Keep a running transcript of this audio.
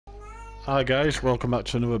Hi guys, welcome back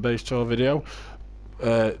to another base tour video.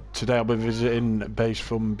 Today I'll be visiting base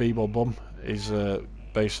from BeebleBum, his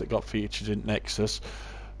base that got featured in Nexus.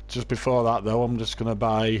 Just before that though, I'm just going to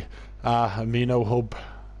buy our Amino Hub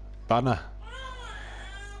banner.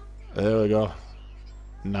 There we go.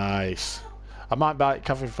 Nice. I might buy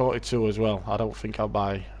Cafe 42 as well. I don't think I'll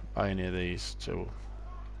buy any of these two,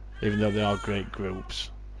 even though they are great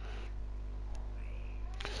groups.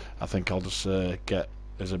 I think I'll just get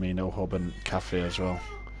his Amino Hub and Cafe as well.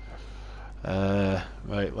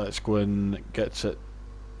 Right, let's go and get to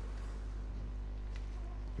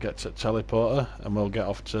teleporter, and we'll get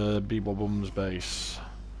off to Beeblebum's base.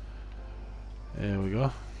 Here we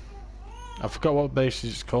go. I forgot what base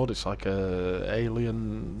it's called. It's like a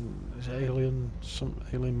alien, some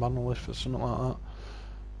alien monolith or something like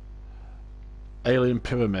that. Alien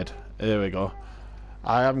pyramid. Here we go.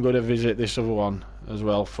 I am going to visit this other one as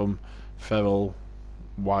well from Feral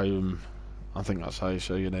Wyam. I think that's how you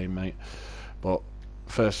say your name, mate. But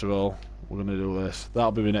first of all, we're going to do this.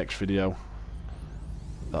 That'll be my next video.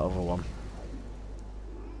 That other one.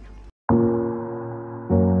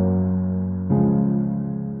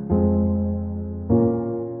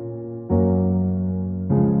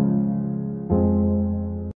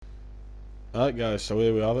 Alright guys, so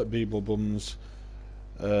here we are at Beeblebum's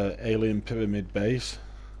alien pyramid base.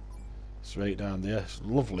 Straight down there. It's a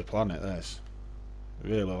lovely planet, this. I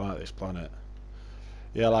really like this planet.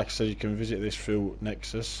 Yeah, like I said, you can visit this through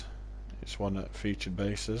Nexus. It's one of featured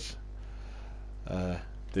bases.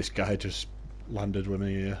 This guy just landed with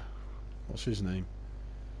me here. What's his name?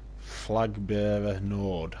 Flag Bearer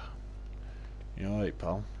Nord. You alright,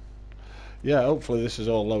 pal? Yeah, hopefully this is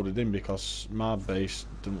all loaded in, because my base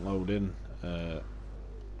didn't load in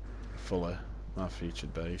fully. My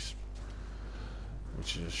featured base,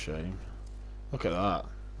 which is a shame. Look at that.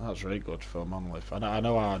 That's really good for a monolith. I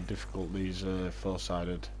know how difficult these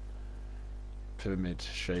four-sided pyramid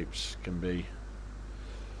shapes can be.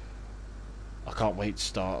 I can't wait to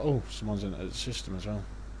start. Oh, someone's in the system as well.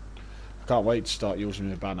 I can't wait to start using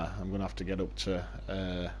my banner. I'm going to have to get up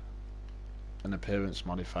to an appearance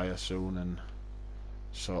modifier soon and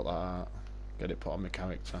sort that out. Get it put on my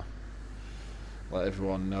character. Let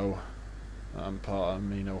everyone know that I'm part of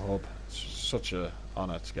Amino Hub. It's such an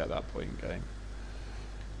honour to get that put in game.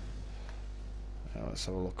 Yeah, let's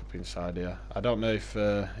have a look up inside here. I don't know if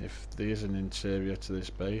there is an interior to this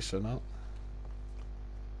base or not.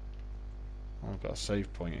 Oh, I've got a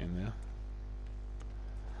save point in there.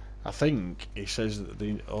 I think it says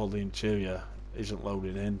that all the interior isn't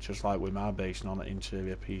loaded in, just like with my base. None of the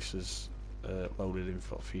interior pieces loaded in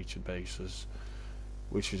for featured bases,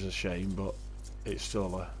 which is a shame, but it's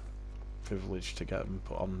still a privilege to get them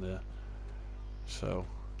put on there. So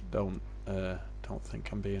don't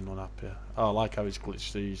think I'm being unhappy. Oh, I like how it's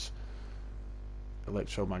glitched these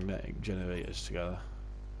electromagnetic generators together.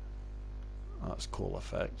 That's cool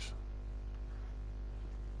effect.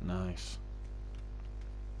 Nice.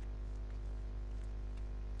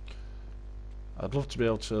 I'd love to be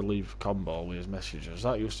able to leave a combo with his messages.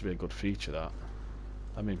 That used to be a good feature, that.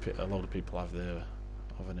 I mean, a lot of people have their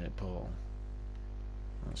innate portal.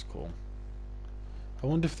 That's cool. I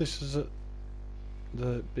wonder if this is at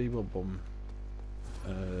the BeebleBum,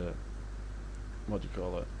 what do you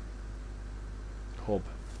call it? Hub.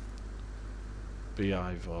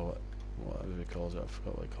 Beehive or whatever he calls it. I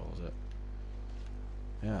forgot what he calls it.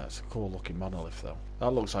 Yeah, it's a cool looking monolith though. That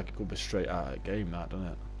looks like it could be straight out of a game, that, doesn't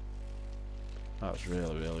it? That's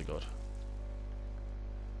really, really good.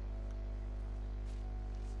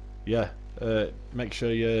 Yeah, make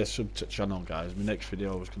sure you sub to the channel, guys. My next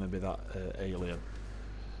video is going to be that alien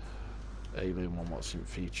one, what's in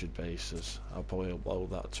featured bases. I'll probably upload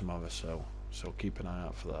that tomorrow, so keep an eye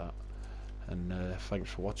out for that. And thanks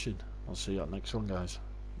for watching. I'll see you at the next one, guys.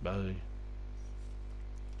 Bye.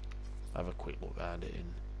 Have a quick look at it in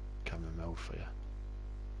camera mode for you.